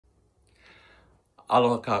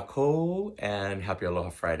Aloha kako and happy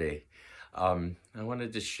Aloha Friday. I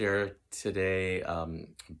wanted to share today a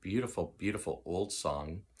beautiful, beautiful old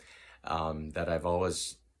song that I've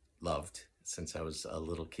always loved since I was a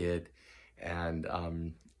little kid. And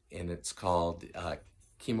it's called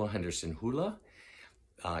Kimo Henderson Hula.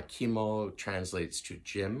 Kimo translates to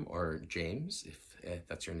Jim or James, if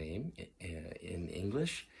that's your name in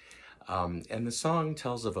English. And the song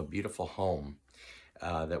tells of a beautiful home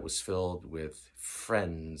that was filled with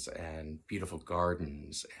friends and beautiful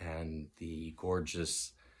gardens and the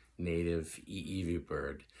gorgeous native i'iwi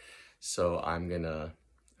bird. So I'm gonna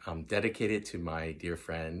dedicate it to my dear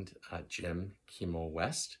friend, Jim Kimo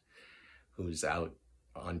West, who's out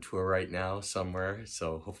on tour right now somewhere.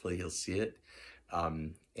 So hopefully he'll see it.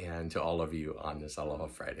 And to all of you on this Aloha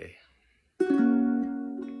Friday.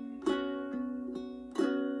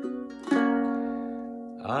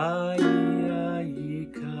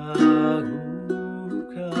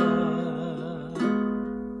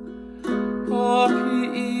 O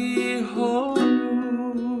Piʻihonua,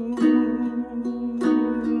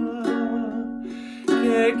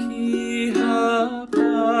 ke kiha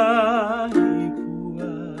paipua,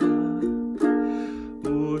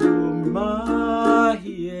 urumahiehi,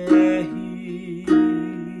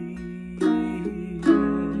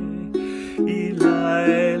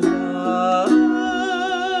 ilaela.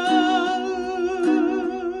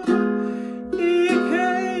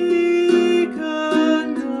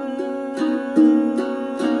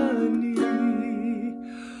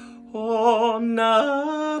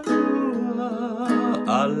 Na pua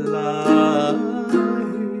alai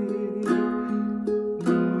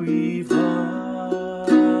nui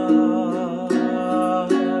vale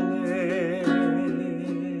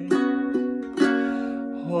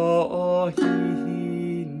hoʻohihi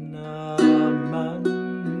na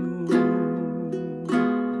manu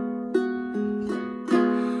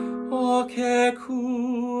o ke ku